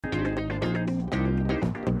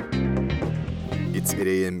It's 8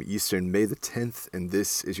 a.m. Eastern, May the 10th, and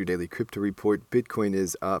this is your daily crypto report. Bitcoin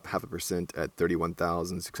is up 0.5% at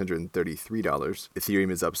 $31,633. Ethereum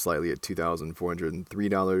is up slightly at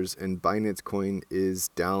 $2,403, and Binance Coin is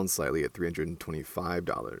down slightly at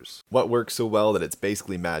 $325. What works so well that it's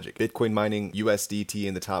basically magic? Bitcoin mining, USDT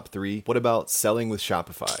in the top 3. What about selling with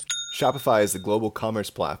Shopify? Shopify is the global commerce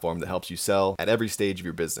platform that helps you sell at every stage of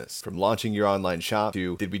your business. From launching your online shop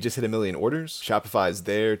to, did we just hit 1 million orders? Shopify is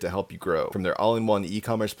there to help you grow. From their all-in-one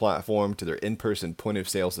e-commerce platform to their in-person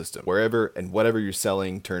point-of-sale system. Wherever and whatever you're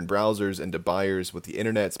selling, turn browsers into buyers with the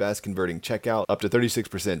internet's best converting checkout, up to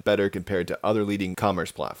 36% better compared to other leading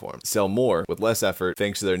commerce platforms. Sell more with less effort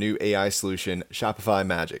thanks to their new AI solution, Shopify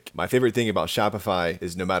Magic. My favorite thing about Shopify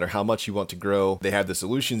is no matter how much you want to grow, they have the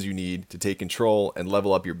solutions you need to take control and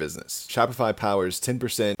level up your business. Shopify powers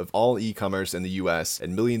 10% of all e-commerce in the US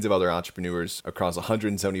and millions of other entrepreneurs across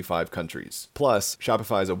 175 countries. Plus,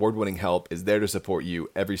 Shopify's award-winning help is there to support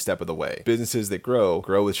you every step of the way. Businesses that grow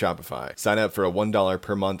with Shopify. Sign up for a $1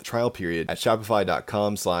 per month trial period at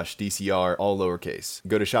shopify.com/DCR, all lowercase.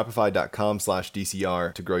 Go to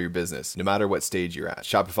shopify.com/DCR to grow your business, no matter what stage you're at.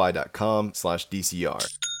 Shopify.com/DCR.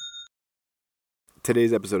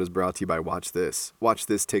 Today's episode is brought to you by Watch This. Watch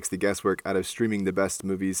This takes the guesswork out of streaming the best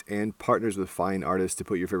movies and partners with fine artists to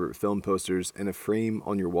put your favorite film posters in a frame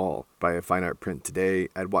on your wall. Buy a fine art print today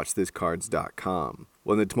at watchthiscards.com.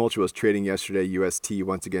 Well, in the tumultuous trading yesterday, UST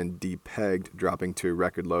once again depegged, dropping to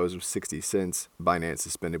record lows of 60 cents. Binance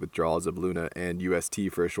suspended withdrawals of Luna and UST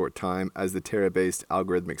for a short time as the Terra-based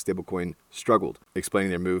algorithmic stablecoin struggled. Explaining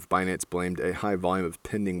their move, Binance blamed a high volume of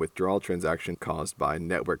pending withdrawal transactions caused by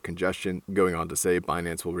network congestion, going on to say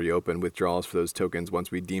Binance will reopen withdrawals for those tokens once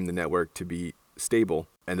we deem the network to be stable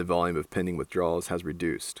and the volume of pending withdrawals has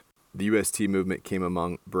reduced. The UST movement came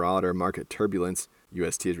among broader market turbulence.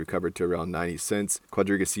 UST has recovered to around 90 cents.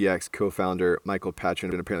 Quadriga CX co-founder Michael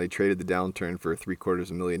Patron apparently traded the downturn for a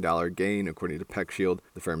 $750,000 gain, according to PeckShield.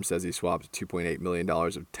 The firm says he swapped $2.8 million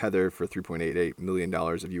of Tether for $3.88 million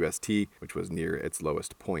of UST, which was near its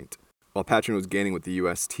lowest point. While Patron was gaining with the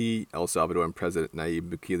UST, El Salvadoran President Nayib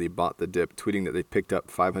Bukele bought the dip, tweeting that they picked up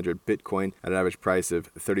 500 Bitcoin at an average price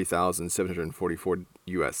of $30,744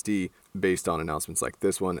 USD. Based on announcements like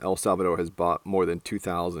this one, El Salvador has bought more than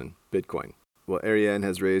 2,000 Bitcoin. Well, Ariane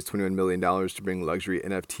has raised $21 million to bring luxury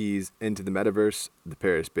NFTs into the metaverse. The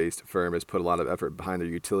Paris-based firm has put a lot of effort behind their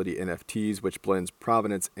utility NFTs, which blends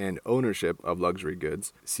provenance and ownership of luxury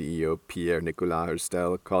goods. CEO Pierre-Nicolas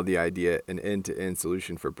Herstel called the idea an end-to-end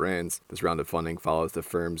solution for brands. This round of funding follows the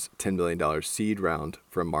firm's $10 million seed round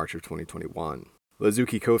from March of 2021.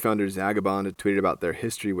 Azuki co-founder Zagabond tweeted about their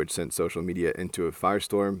history, which sent social media into a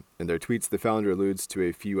firestorm. In their tweets, the founder alludes to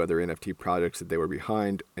a few other NFT projects that they were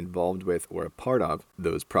behind, involved with, or a part of.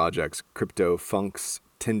 Those projects, Crypto Funks,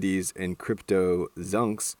 Tendies, and Crypto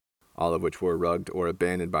Zunks, all of which were rugged or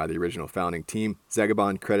abandoned by the original founding team.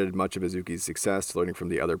 Zagabond credited much of Azuki's success learning from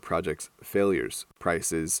the other project's failures.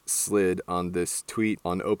 Prices slid on this tweet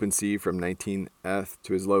on OpenSea from 19 ETH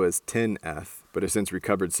to as low as 10 ETH, but has since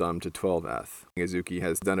recovered some to 12 ETH. Azuki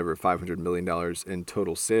has done over $500 million in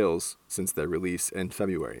total sales since their release in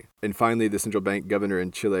February. And finally, the central bank governor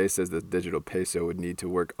in Chile says the digital peso would need to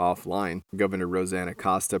work offline. Governor Rosana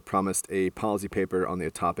Costa promised a policy paper on the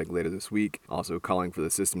topic later this week, also calling for the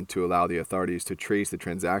system to allow the authorities to trace the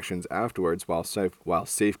transactions afterwards while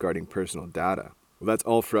safeguarding personal data. Well, that's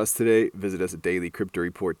all for us today. Visit us at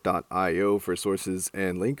dailycryptoreport.io for sources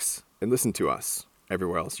and links, and listen to us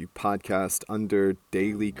everywhere else you podcast under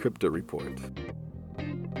Daily Crypto Report.